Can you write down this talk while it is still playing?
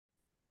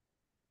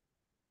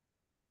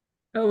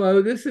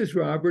Hello, this is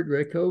Robert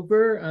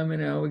Rickover. I'm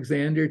an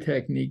Alexander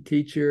Technique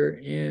teacher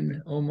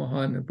in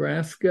Omaha,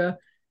 Nebraska.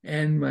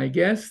 And my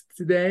guest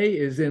today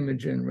is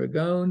Imogen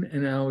Ragone,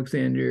 an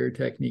Alexander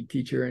Technique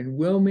teacher in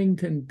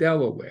Wilmington,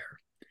 Delaware.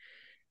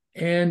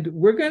 And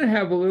we're going to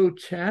have a little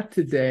chat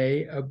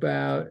today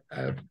about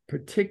a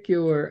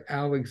particular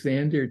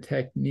Alexander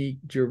Technique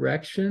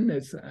direction.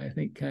 It's, I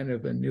think, kind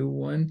of a new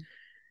one.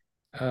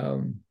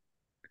 Um,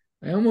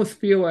 I almost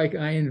feel like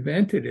I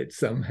invented it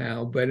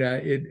somehow, but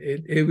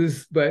it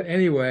was. But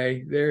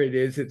anyway, there it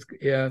is. It's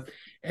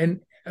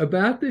and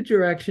about the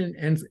direction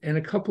and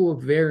a couple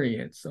of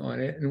variants on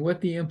it and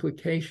what the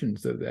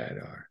implications of that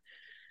are.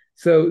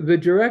 So the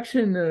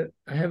direction that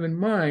I have in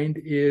mind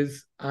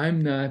is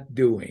I'm not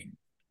doing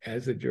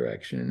as a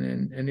direction,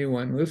 and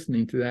anyone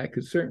listening to that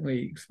could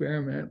certainly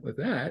experiment with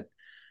that.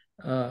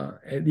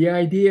 The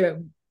idea,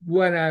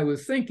 what I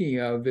was thinking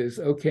of is,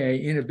 okay,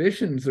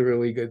 inhibition's a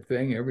really good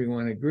thing.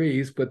 Everyone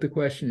agrees, but the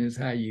question is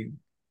how you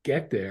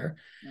get there.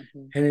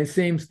 Mm-hmm. And it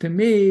seems to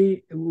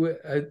me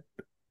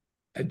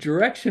a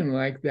direction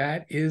like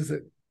that is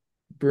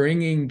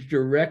bringing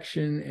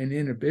direction and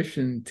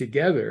inhibition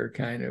together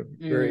kind of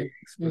very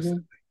Mm-hmm.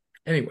 explicitly.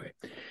 Anyway,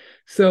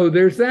 so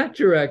there's that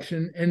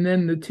direction. And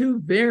then the two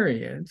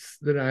variants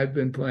that I've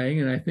been playing,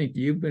 and I think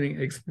you've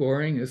been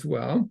exploring as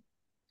well,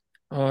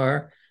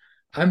 are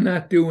I'm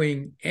not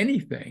doing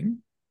anything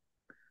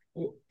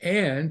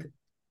and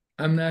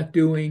I'm not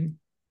doing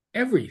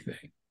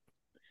everything.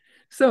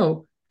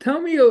 So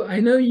tell me, I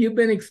know you've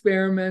been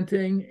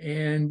experimenting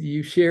and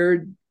you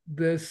shared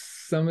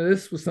some of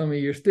this with some of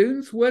your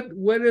students. What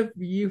have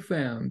you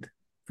found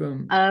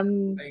from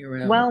playing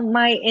around with? Well,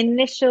 my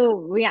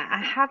initial, yeah,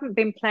 I haven't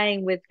been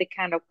playing with the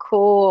kind of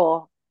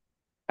core,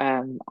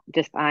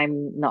 just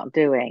I'm not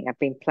doing. I've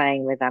been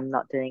playing with I'm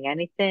not doing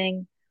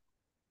anything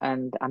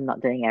and I'm not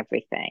doing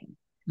everything.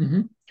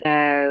 Mm-hmm.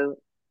 So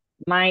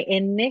my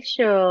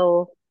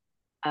initial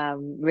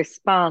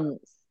response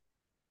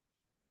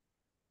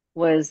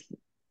was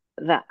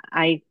that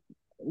I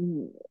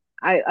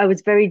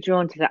was very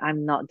drawn to that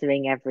I'm not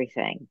doing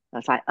everything. I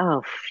was like,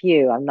 oh,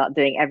 phew, I'm not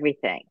doing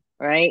everything,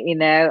 right?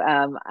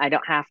 I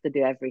don't have to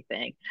do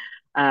everything.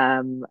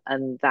 And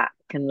that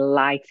can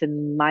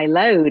lighten my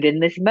load in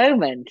this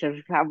moment of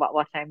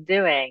what I'm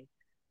doing.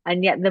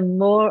 And yet, the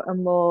more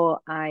and more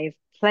I've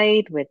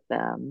played with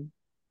them,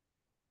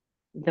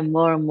 the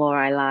more and more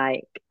I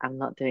like, I'm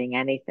not doing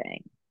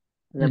anything.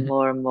 The Mm-hmm.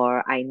 more and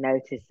more I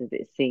notice that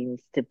it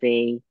seems to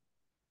be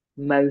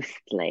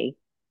mostly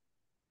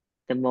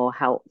the more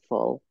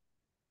helpful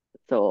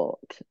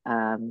thought.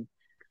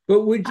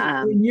 But would you,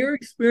 Um, in your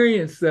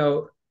experience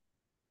though,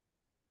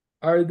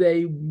 are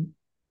they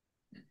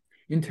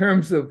in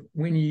terms of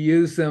when you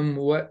use them,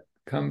 what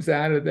comes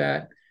out of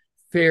that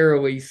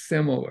fairly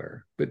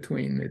similar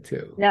between the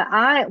two?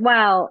 Now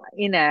well,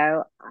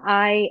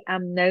 I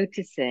am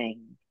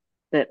noticing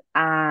that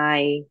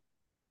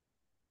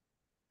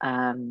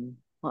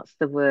what's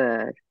the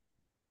word?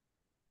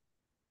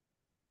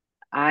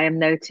 I am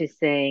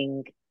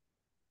noticing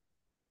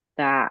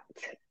that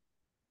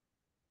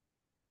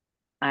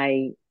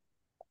I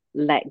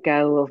let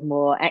go of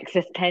more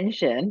excess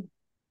tension,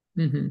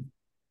 Mm-hmm.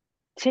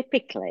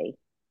 typically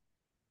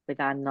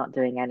with I'm not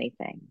doing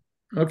anything,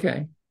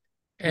 Okay.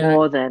 And I,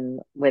 more than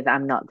with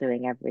I'm not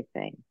doing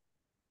everything.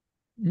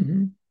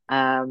 mhm.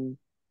 Um,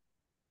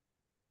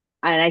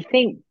 and I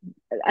think,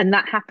 and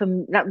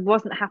that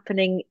wasn't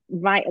happening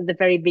right at the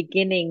very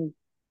beginning,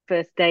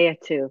 first day or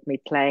two of me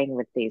playing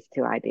with these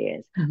two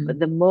ideas. But Mhm.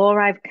 the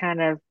more I've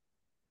kind of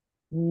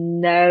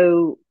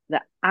know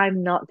that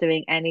I'm not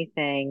doing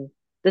anything,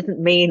 doesn't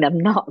mean I'm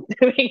not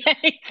doing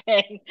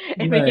anything.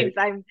 It Right. means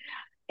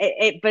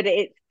but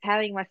it's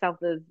telling myself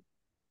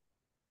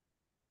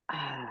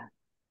uh,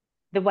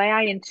 the way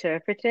I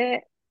interpret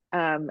it,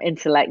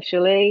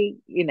 intellectually,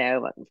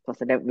 of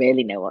course, I don't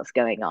really know what's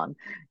going on,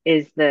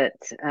 is that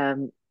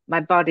my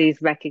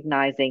body's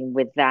recognizing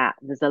with that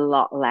there's a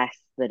lot less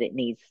that it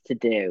needs to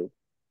do.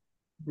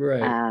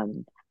 Right.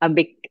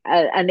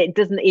 And it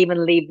doesn't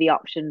even leave the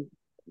option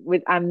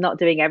with I'm not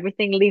doing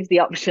everything, leaves the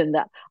option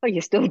that, oh,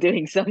 you're still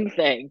doing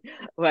something.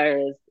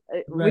 Whereas,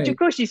 which of Right.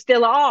 course you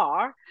still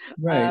are.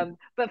 Right.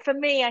 But for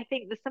me, I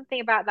think there's something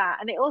about that.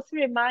 And it also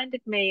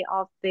reminded me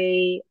of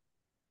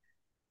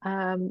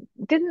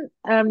didn't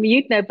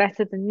you'd know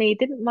better than me,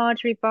 didn't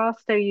Marjorie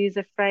Barstow use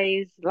a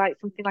phrase like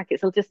something like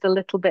it's just a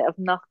little bit of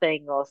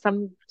nothing or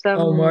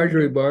Oh,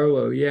 Marjorie some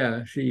Barlow.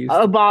 Yeah, she used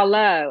oh to.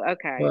 Barlow,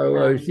 okay.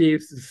 Barlow. She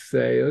used to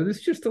say, "Oh,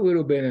 it's just a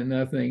little bit of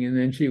nothing," and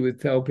then she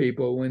would tell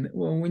people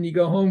when you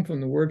go home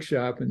from the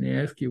workshop and they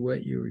ask you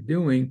what you were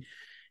doing,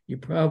 you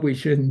probably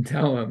shouldn't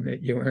tell them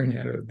that you learned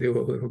how to do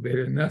a little bit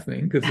of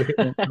nothing because they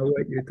won't know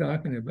what you're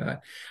talking about.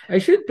 I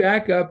should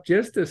back up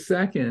just a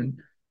second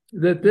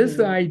that this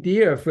Hmm.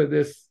 idea for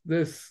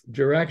this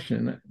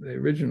direction, the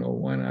original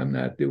one, I'm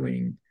not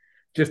doing,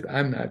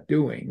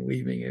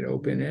 leaving it Hmm.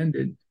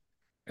 open-ended,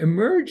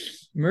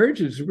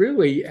 emerges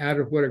really out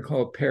of what are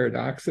called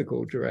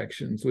paradoxical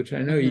directions, which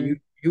I know Hmm.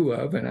 you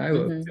love and I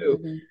love Mm-hmm, too,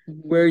 mm-hmm,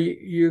 mm-hmm. where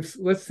you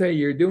let's say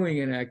you're doing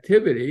an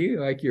activity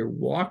like you're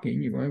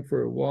walking, you're going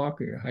for a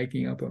walk or you're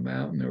hiking up a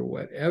mountain or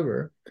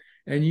whatever,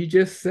 and you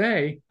just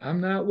say,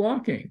 I'm not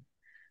walking,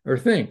 or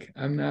think,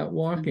 I'm not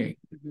walking.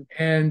 Mm-hmm,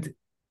 And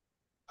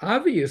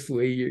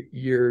obviously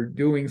you're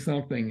doing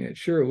something that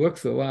sure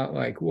looks a lot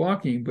like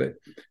walking, but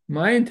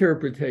my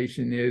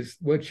interpretation is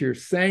what you're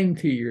saying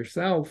to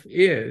yourself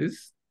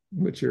is,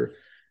 what your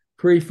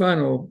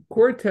prefrontal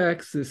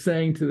cortex is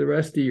saying to the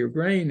rest of your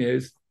brain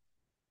is,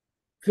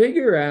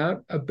 figure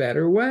out a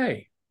better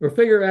way, or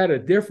figure out a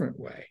different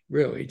way,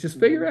 really. Just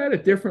figure mm-hmm, out a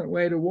different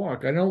way to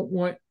walk. I don't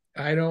want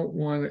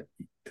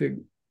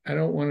to I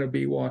don't want to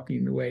be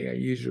walking the way I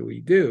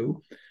usually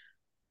do.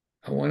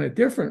 I want a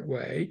different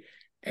way.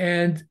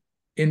 And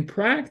in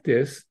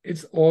practice,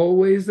 it's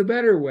always the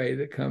better way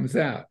that comes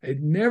out.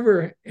 It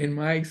never, in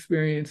my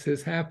experience,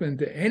 has happened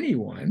to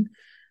anyone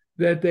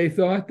that they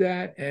thought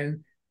that,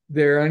 and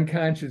their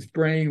unconscious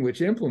brain,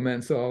 which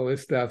implements all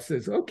this stuff,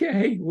 says,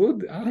 okay, well,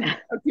 I'll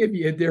give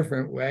you a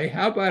different way.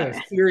 How about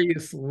a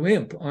serious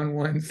limp on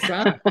one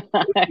side?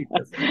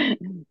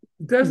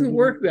 It doesn't mm-hmm,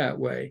 work that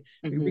way,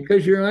 mm-hmm,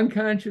 because your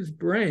unconscious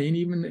brain,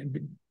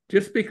 even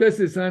just because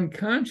it's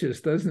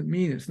unconscious, doesn't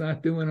mean it's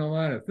not doing a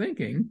lot of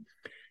thinking.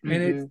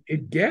 And mm-hmm,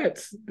 it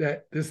gets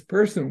that this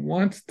person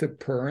wants to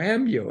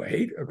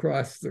perambulate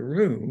across the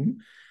room,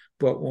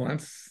 but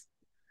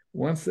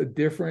wants a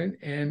different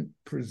and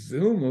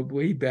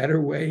presumably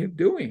better way of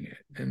doing it.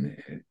 And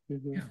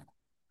mm-hmm. yeah,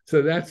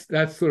 so that's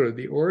sort of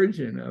the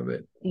origin of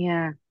it.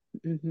 Yeah.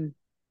 Mm-hmm,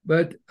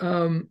 But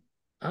I'm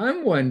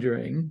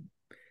wondering,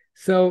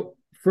 so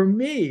for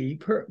me,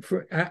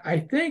 I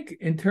think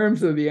in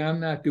terms of the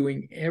I'm not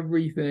doing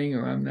everything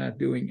or I'm not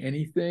doing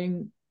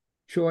anything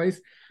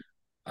choice,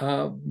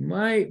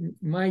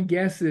 my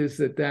guess is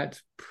that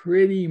that's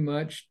pretty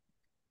much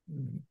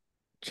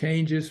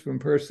changes from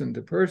person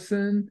to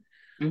person.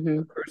 mm-hmm,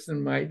 A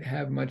person might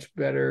have much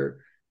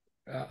better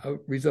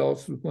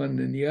results with one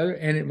than the other,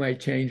 and it might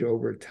change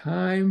over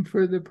time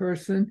for the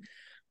person.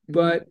 mm-hmm,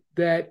 But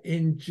that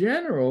in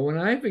general, when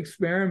I've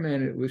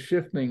experimented with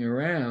shifting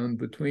around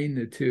between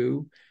the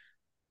two,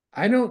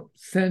 I don't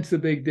sense a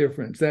big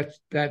difference.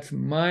 That's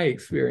my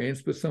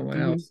experience, but someone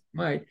mm-hmm, else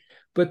might.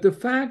 But the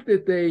fact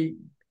that they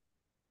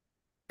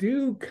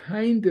do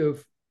kind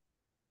of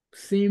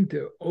seem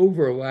to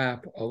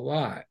overlap a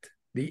lot,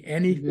 the mm-hmm,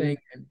 anything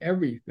and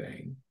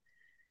everything,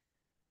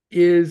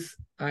 is,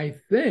 I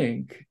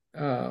think,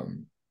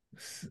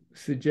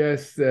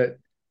 suggests that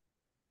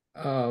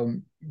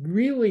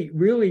really,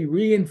 really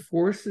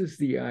reinforces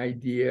the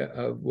idea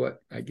of what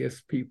I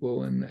guess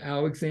people in the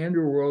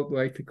Alexander world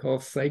like to call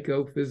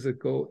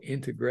psychophysical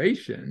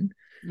integration,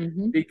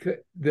 mm-hmm. because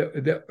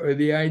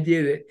the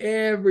idea that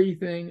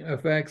everything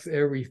affects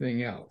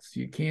everything else.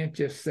 You can't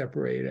just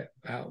separate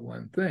out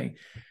one thing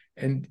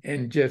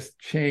and just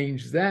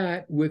change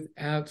that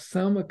without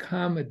some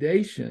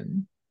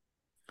accommodation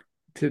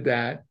to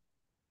that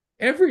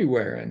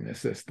everywhere in the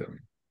system.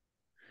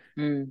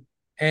 Mm.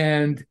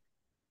 And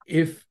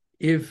if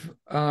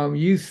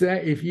you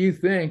say, if you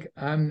think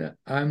I'm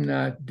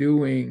not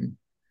doing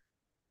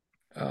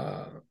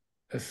uh,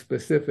 a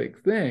specific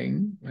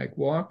thing like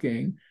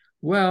walking,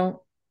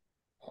 well,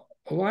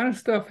 a lot of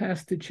stuff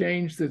has to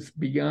change that's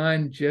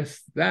beyond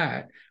just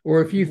that.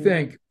 Or if you Mm-hmm.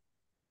 think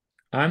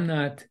I'm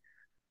not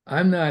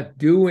I'm not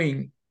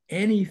doing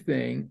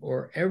anything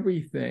or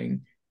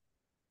everything,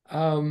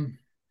 um,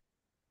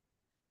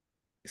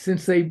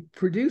 since they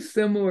produce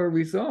similar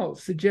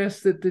results,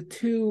 suggests that the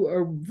two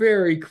are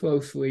very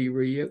closely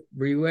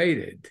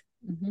related.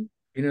 Mm-hmm.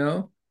 You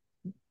know,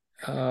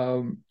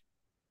 um,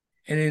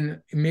 and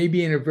in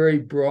maybe in a very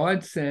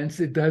broad sense,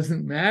 it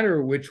doesn't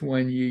matter which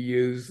one you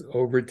use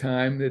over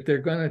time; that they're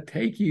going to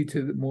take you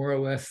to more or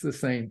less the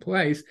same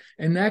place,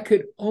 and that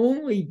could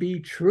only be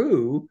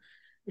true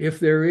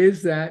if there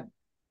is that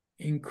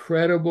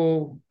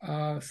incredible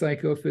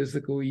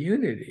psychophysical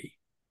unity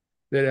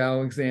that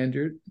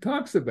Alexander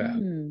talks about.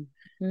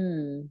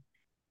 Mm-hmm.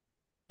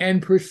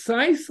 And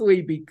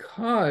precisely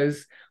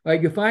because,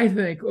 like, if I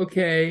think,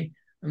 okay,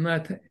 I'm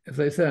not, as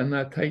I said, I'm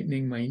not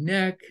tightening my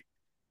neck,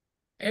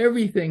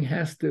 everything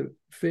has to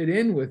fit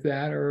in with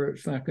that, or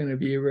it's not going to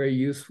be a very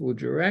useful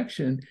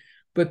direction.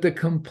 But the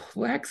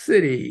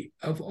complexity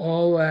of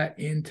all that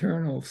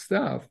internal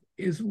stuff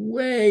is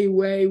way,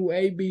 way,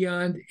 way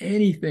beyond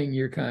anything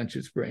your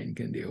conscious brain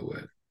can deal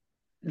with.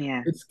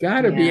 Yeah. It's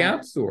got to be Yeah.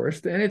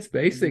 outsourced, and it's Mm-hmm.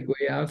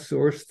 basically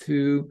outsourced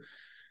to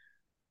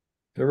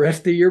the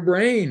rest of your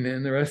brain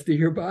and the rest of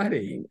your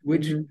body,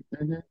 which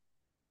Mm-hmm. Mm-hmm.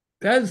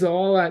 does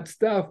all that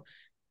stuff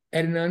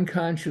at an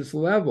unconscious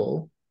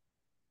level,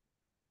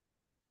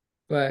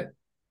 but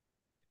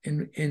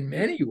in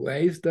many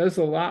ways does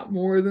a lot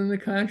more than the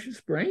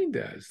conscious brain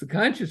does. The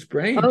conscious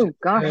brain just Oh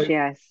gosh, says,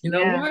 yes. you know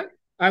Yeah. what?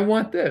 I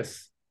want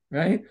this,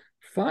 right?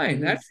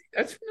 Fine. Mm-hmm.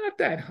 That's not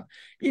that,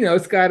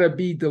 it's got to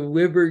be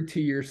delivered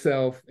to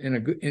yourself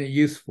in a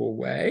useful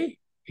way.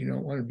 You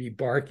don't want to be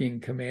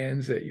barking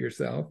commands at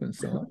yourself and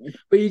so on.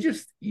 But you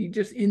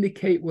just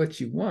indicate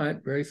what you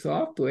want very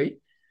softly,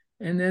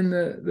 and then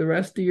the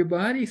rest of your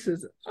body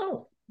says,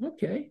 oh,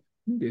 okay,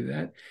 you can do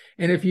that.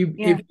 And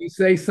Yeah. if you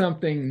say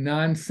something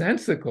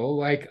nonsensical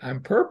like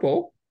I'm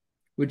purple,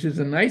 which is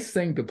a nice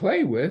thing to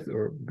play with,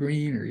 or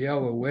green or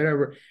yellow,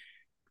 whatever,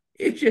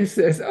 it just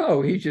says,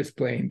 oh, he's just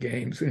playing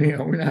games. You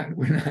know,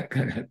 we're not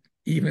gonna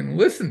even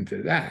listen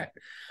to that.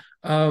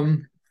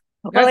 Um,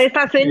 Well, that's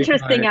that's my take on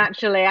interesting, it.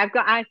 actually.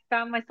 I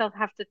found myself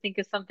have to think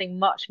of something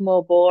much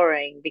more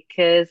boring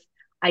because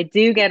I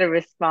do get a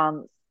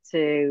response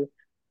to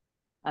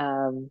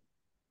um,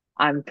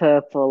 I'm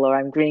purple or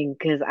I'm green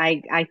because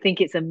I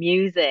think it's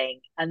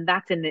amusing, and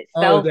that in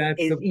Oh, itself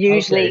that's is a, okay.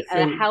 usually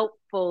So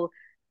helpful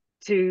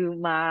to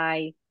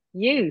my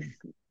youth.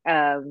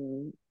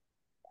 Um,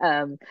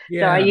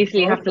 so I yeah,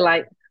 usually have to okay.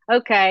 like,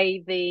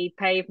 okay, the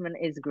pavement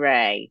is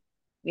gray.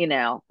 You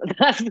know,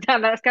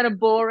 that's kind of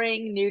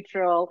boring,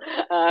 neutral.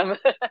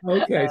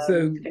 Okay, Um,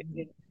 so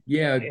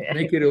yeah,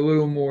 make it a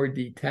little more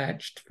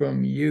detached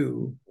from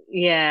you.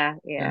 yeah,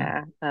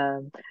 Yeah, yeah.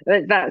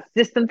 But that's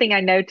just something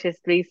I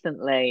noticed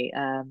recently.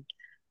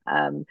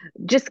 Um,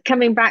 just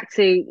coming back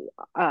to,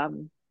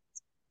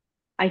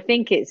 I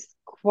think it's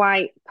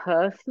quite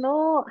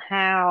personal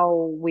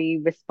how we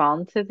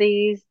respond to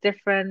these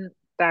different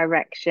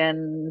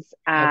directions,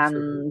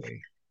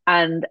 absolutely.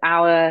 and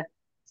our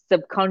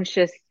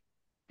subconscious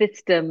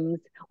systems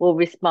will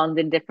respond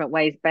in different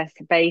ways best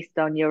based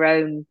on your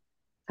own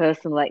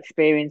personal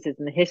experiences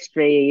and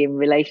history in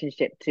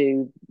relationship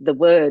to the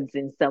words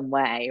in some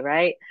way,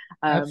 right?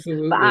 Um,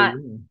 but I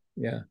Absolutely.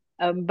 Yeah.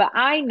 but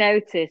I'm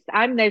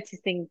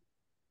noticing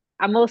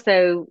I'm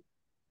also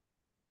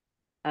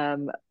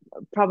um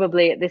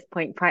probably at this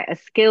point quite a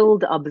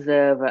skilled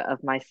observer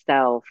of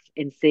myself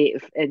in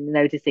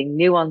noticing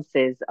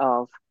nuances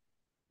of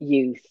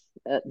youth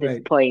at this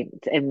Right.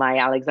 point in my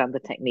Alexander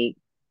Technique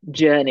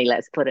journey,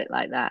 let's put it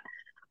like that.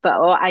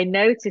 But what I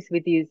noticed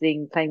with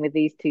playing with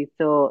these two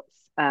thoughts,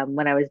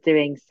 when I was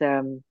doing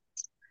some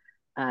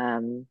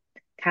um,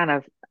 kind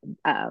of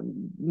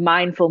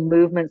mindful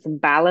movements and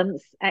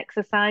balance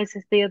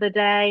exercises the other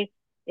day,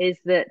 is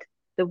that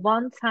the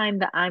one time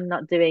that I'm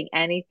not doing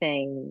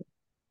anything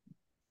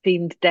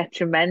seemed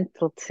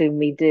detrimental to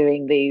me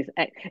doing these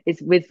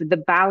is with the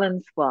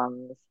balance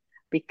ones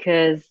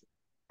because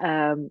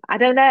I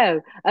don't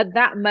know. At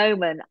that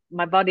moment,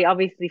 my body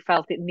obviously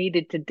felt it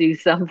needed to do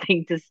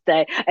something to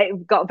stay.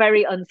 It got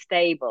very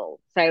unstable.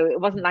 So it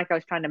wasn't like I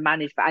was trying to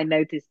manage, but I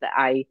noticed that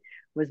I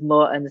was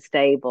more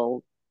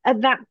unstable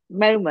at that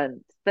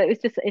moment. So it was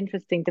just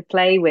interesting to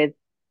play with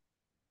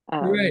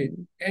Right.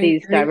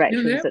 these And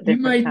directions that at you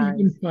different might times.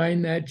 even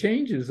find that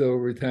changes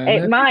over time.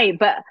 It That might,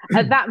 but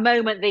at that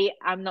moment, the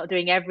I'm not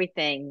doing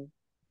everything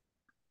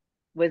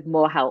was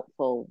more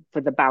helpful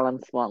for the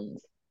balanced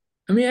ones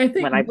I mean, I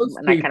think most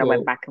when I kind of went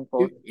people, back and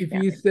forth.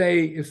 Yeah.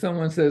 if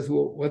someone says,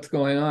 well, what's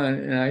going on?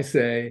 And I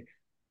say,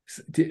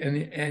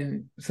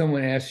 and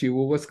someone asks you,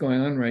 well, what's going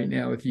on right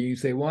now with you? You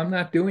say, well, I'm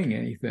not doing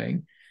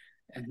anything.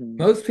 Hmm.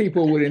 Most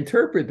people would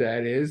interpret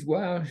that as,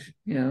 well,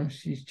 you know,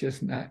 she's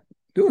just not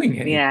doing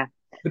anything. Yeah.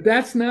 But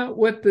that's not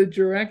what the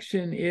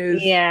direction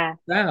is Yeah.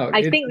 about. I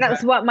It's think about,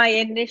 that's what my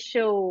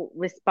initial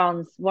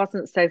response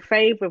wasn't so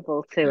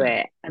favorable to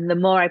yeah, it. And the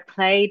more I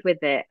played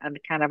with it and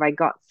kind of I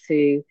got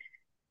to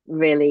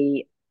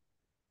really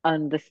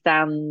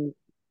understand,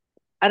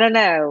 I don't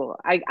know,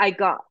 I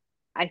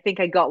think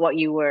I got what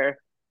you were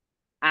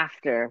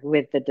after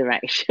with the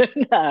direction.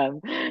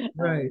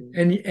 right.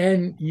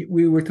 And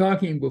we were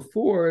talking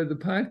before the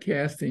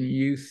podcast, and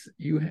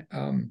you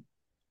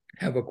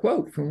have a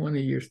quote from one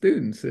of your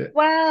students that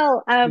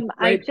Well, is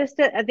I right. just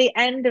at the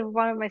end of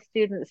one of my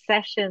student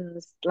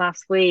sessions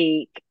last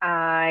week,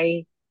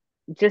 I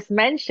just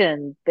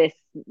mentioned this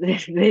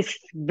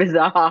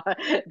bizarre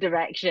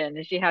direction,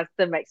 and she has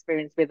some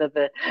experience with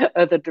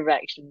other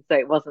directions, so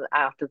it wasn't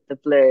out of the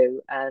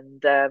blue.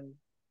 And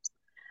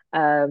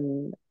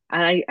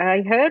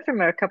I heard from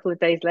her a couple of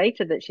days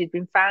later that she'd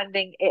been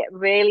finding it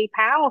really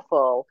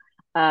powerful.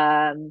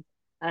 Um,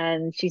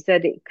 and she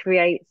said it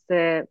creates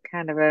a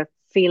kind of a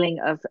feeling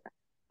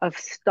of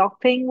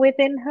stopping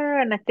within her,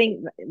 and I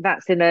think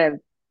that's in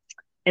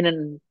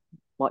an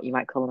what you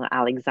might call an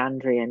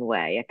Alexandrian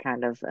way, a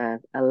kind of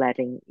a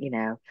letting,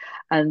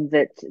 and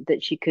that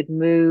she could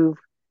move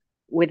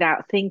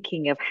without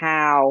thinking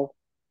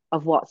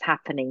of what's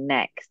happening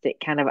next. It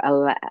kind of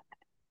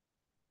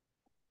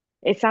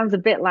it sounds a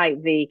bit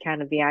like the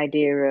kind of the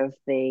idea of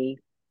the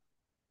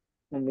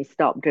when we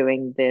stop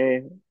doing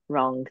the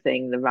wrong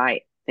thing, the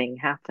right thing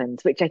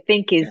happens, which I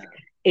think Yeah.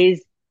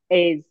 is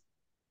is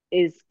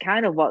is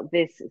kind of what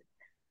this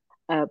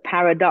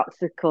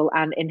paradoxical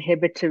and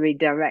inhibitory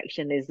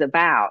direction is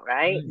about,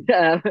 right?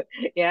 Right.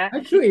 Yeah.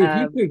 Actually, if you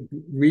Um, could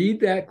read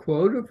that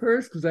quote of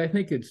hers, because I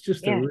think it's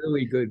just a yeah.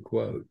 really good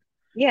quote.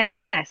 Yes.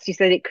 She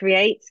said it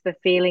creates the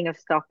feeling of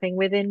stopping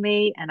within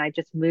me, and I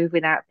just move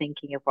without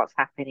thinking of what's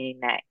happening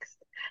next.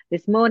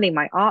 This morning,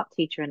 my art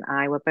teacher and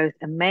I were both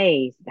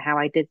amazed at how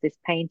I did this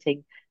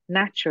painting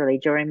naturally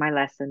during my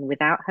lesson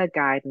without her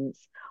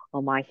guidance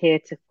or my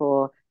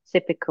heretofore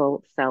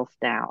typical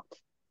self-doubt.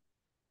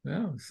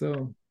 Wow.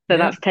 So So Yeah,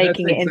 that's that's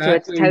taking it into a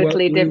exactly what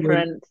totally we would.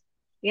 different,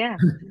 yeah,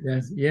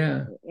 Yes,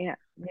 yeah. yeah,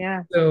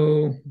 yeah,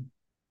 So,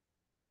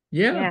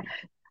 yeah.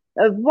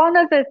 yeah. One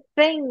other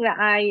thing that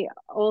I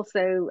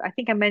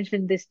think I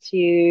mentioned this to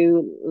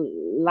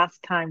you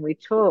last time we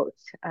talked,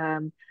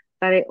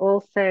 that it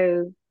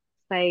also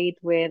played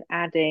with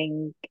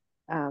adding,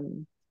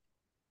 um,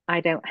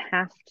 I don't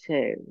have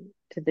to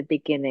the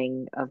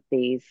beginning of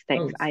these Oh,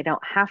 statements. I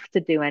don't have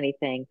to do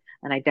anything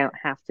and I don't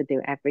have to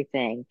do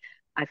everything.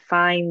 I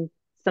find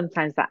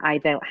sometimes that I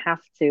don't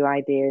have to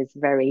idea is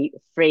very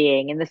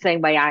freeing in the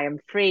same way I am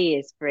free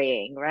is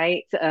freeing,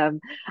 right?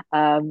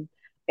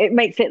 It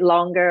makes it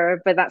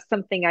longer, but that's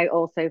something I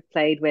also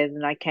played with,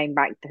 and I came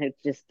back to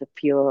just the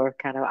pure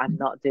kind of I'm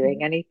not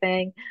doing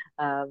anything.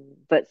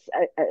 But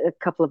a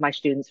couple of my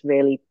students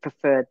really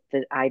preferred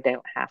that I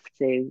don't have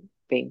to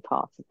being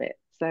part of it.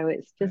 So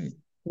it's right. just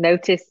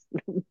notice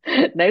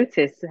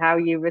notice how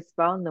you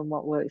respond and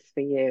what works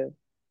for you.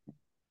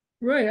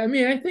 Right. I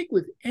mean, I think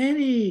with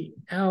any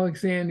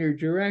Alexander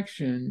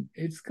direction,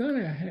 it's going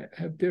to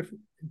have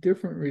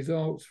different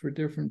results for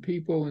different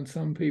people, and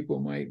some people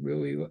might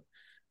really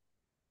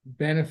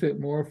benefit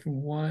more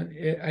from one.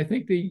 I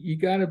think that you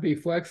got to be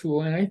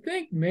flexible, and I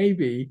think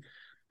maybe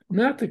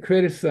not to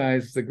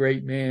criticize the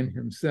great man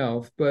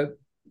himself, but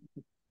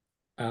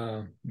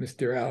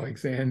Mr.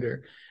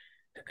 Alexander.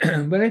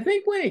 But I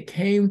think when it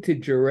came to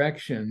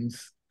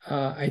directions,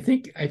 I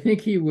think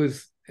it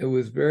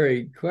was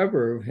very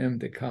clever of him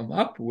to come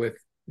up with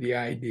the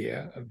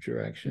idea of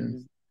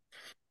directions. Mm.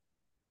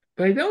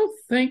 But I don't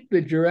think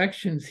the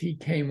directions he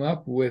came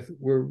up with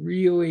were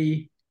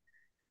really,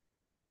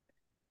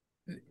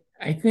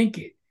 I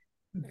think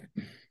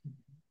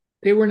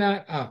they were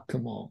not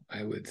optimal,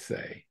 I would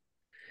say.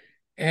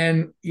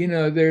 And,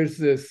 there's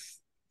this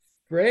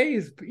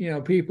phrase,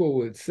 people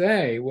would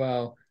say,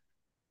 well,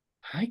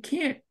 I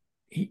can't,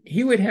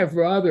 he would have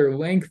rather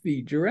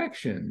lengthy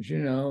directions,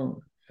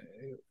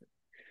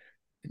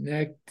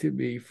 neck to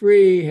be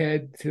free,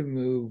 head to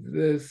move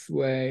this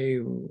way,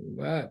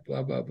 blah,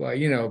 blah, blah,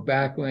 blah,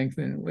 back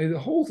lengthen, a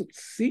whole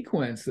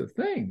sequence of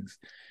things.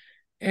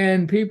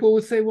 And people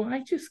would say, well,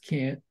 I just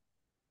can't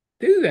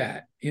do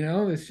that.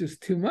 It's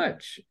just too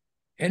much.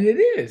 And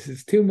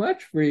it's too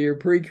much for your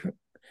prefrontal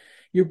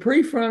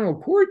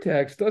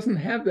cortex doesn't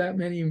have that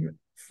many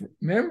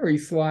memory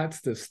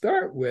slots to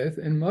start with,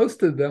 and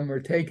most of them are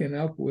taken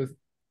up with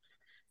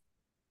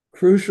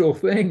crucial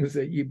things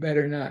that you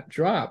better not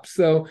drop.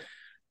 So,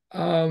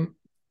 but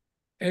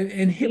We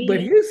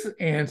his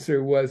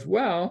answer was,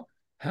 well,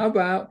 how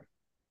about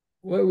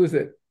what was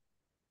it?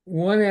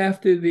 One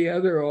after the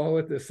other, all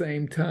at the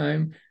same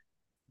time.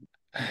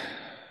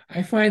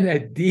 I find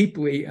that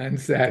deeply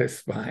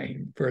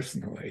unsatisfying,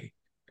 personally.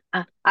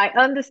 I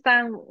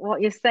understand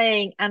what you're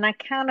saying, and I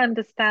can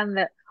understand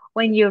that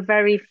when you're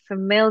very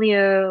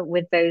familiar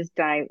with those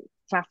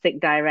classic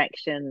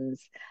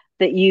directions,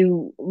 that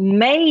you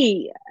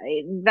may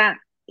that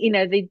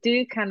they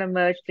do kind of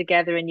merge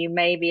together, and you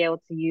may be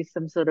able to use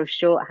some sort of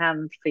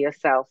shorthand for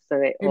yourself.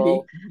 So it Maybe,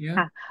 all,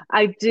 yeah.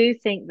 I do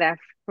think they're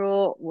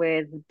fraught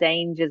with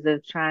dangers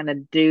of trying to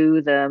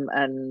do them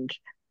and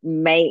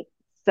make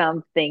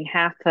something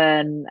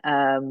happen.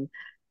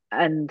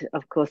 And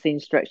of course, the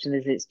instruction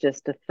is it's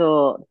just a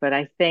thought, but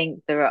I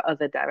think there are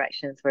other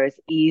directions where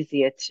it's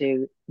easier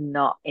to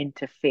not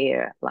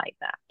interfere like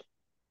that.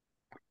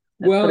 Let's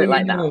put Well, it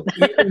like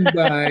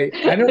that.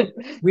 even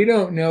we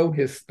don't know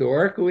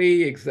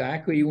historically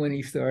exactly when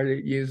he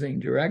started using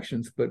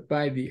directions, but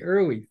by the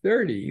early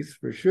 30s,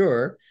 for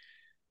sure,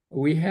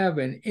 we have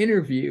an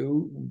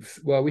interview.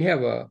 Well, we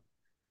have a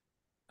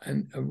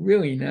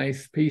really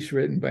nice piece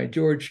written by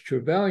George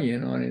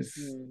Trevelyan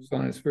Mm.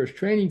 on his first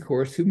training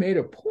course, who made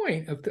a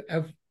point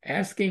of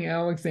asking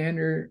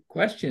Alexander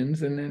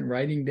questions and then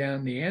writing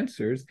down the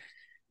answers.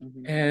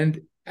 Mhm.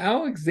 And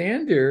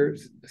Alexander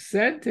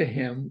said to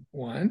him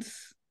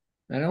once,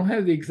 I don't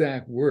have the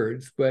exact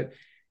words, but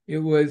it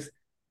was,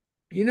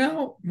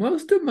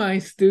 most of my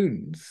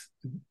students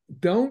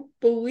don't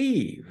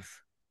believe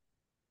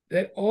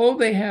that all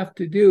they have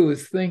to do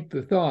is think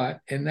the thought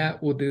and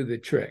that will do the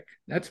trick.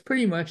 That's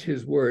pretty much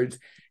his words.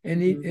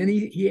 And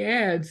he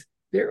adds,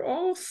 they're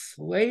all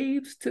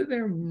slaves to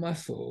their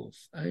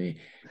muscles. I mean,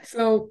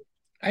 so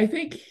I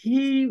think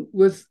he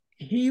was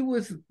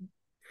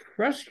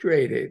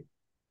frustrated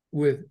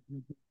with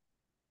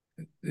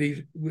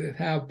with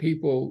how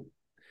people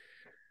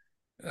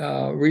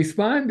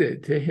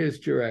responded to his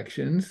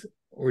directions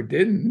or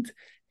didn't.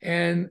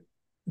 And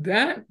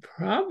that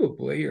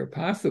probably or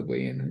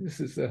possibly, and this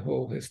is a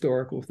whole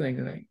historical thing,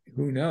 and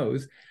who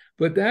knows,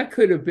 but that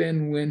could have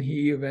been when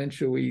he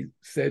eventually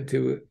said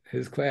to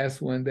his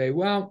class one day,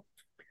 well,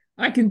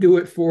 I can do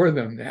it for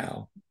them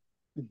now.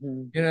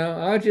 Mhm.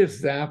 I'll just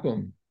zap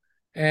them.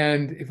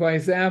 And if I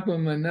zap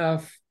them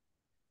enough,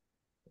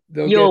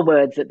 they'll get Your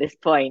words at this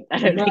point. I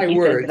don't think my he said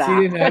words. He that.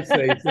 did not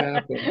say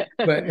zap them,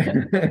 but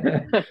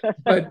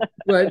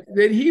but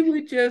that he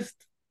would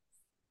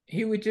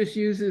just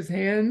use his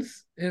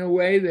hands in a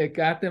way that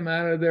got them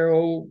out of their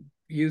old,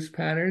 use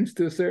patterns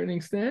to a certain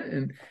extent,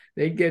 and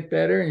they'd get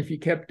better. And if you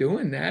kept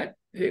doing that,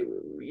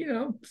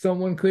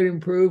 someone could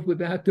improve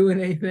without doing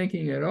any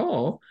thinking at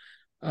all.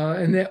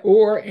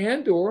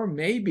 Or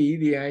maybe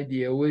the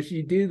idea was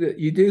you do the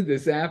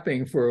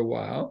zapping for a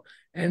while,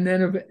 and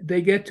then if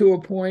they get to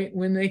a point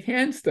when they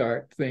can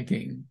start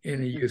thinking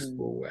in a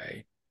useful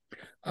way.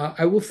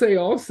 I will say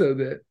also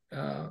that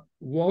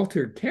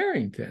Walter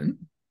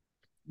Carrington,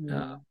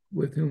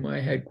 with whom I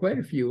had quite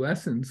a few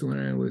lessons when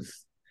I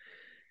was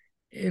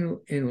in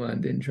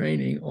London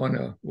training on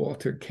a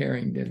Walter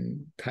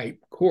Carrington type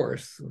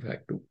course, in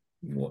fact,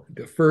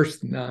 the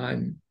first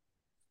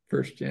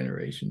non-first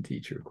generation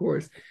teacher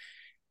course.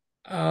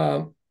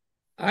 I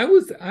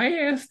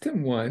asked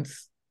him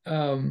once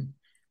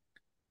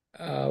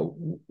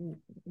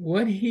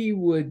what he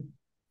would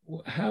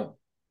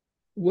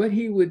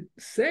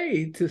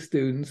say to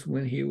students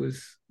when he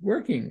was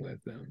working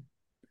with them,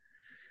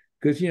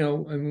 because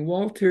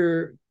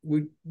Walter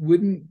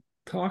wouldn't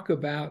talk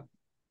about.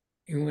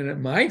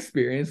 In my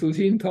experience, was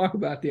he didn't talk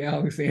about the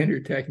Alexander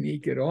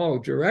technique at all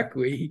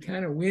directly. He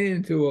kind of went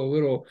into a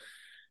little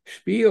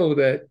spiel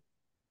that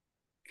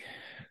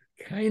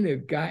kind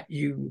of got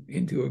you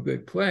into a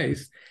good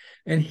place.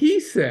 And he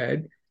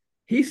said,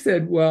 for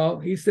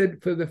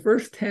the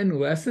first 10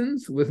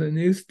 lessons with a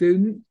new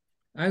student,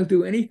 I'll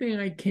do anything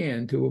I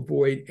can to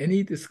avoid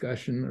any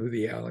discussion of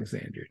the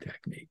Alexander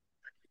technique,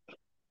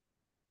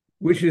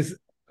 which is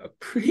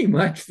pretty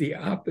much the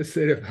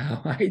opposite of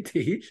how I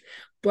teach.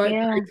 But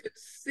I could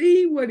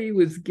see what he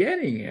was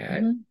getting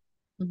at.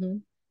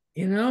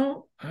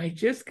 I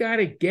just got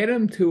to get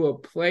them to a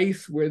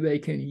place where they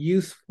can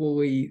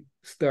usefully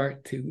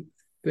start to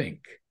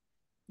think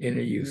in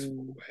a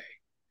useful way.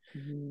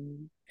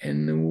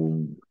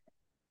 And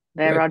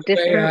there are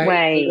different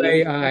ways.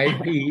 The way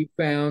he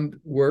found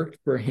worked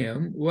for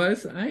him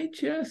was I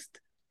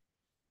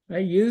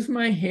use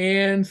my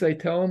hands. I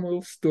tell them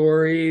little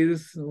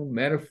stories, little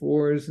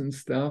metaphors and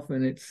stuff,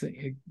 and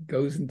it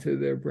goes into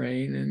their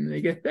brain, and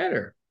they get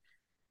better.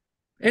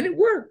 And it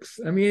works.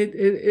 I mean,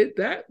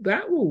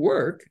 that will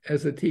work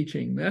as a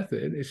teaching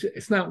method.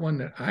 It's not one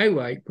that I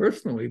like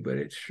personally, but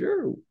it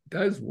sure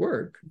does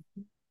work.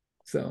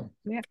 So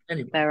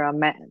anyway, there are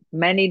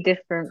many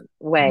different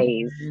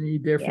ways, many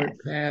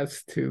different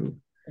paths to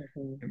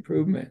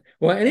improvement.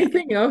 Well,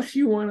 anything else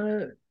you want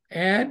to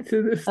add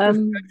to this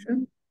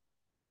discussion?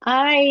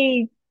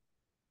 I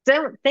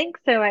don't think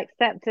so,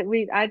 except that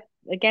I'd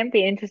again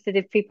be interested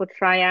if people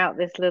try out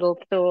this little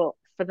thought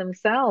for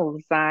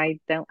themselves. I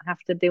don't have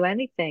to do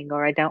anything,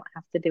 or I don't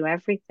have to do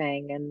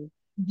everything, and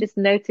just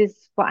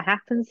notice what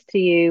happens to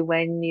you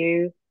when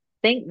you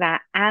think that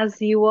as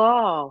you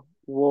are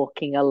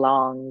walking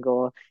along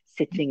or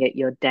sitting at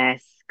your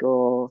desk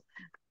or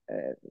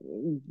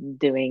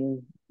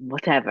doing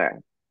whatever.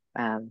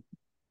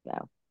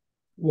 So.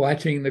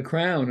 Watching The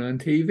Crown on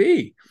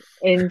TV.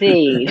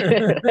 Indeed.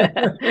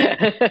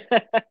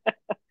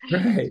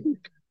 Right.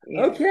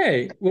 Yeah.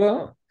 Okay.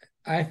 Well,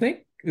 I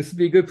think this would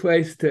be a good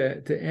place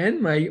to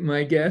end.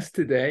 My guest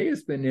today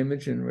has been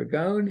Imogen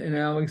Ragone, an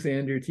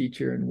Alexander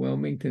teacher in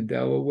Wilmington,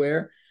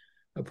 Delaware.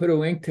 I'll put a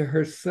link to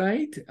her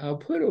site. I'll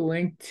put a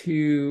link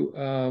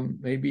to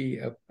maybe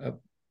a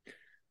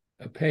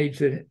page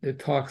that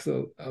talks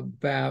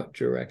about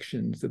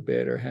directions a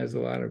bit, or has a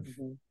lot of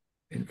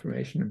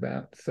information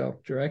about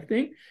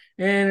self-directing,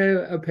 and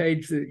a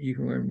page that you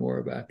can learn more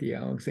about the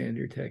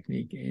Alexander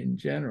technique in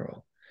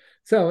general.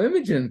 So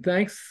Imogen,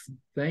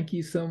 thank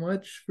you so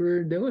much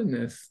for doing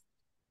this.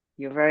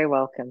 You're very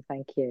welcome.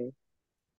 Thank you.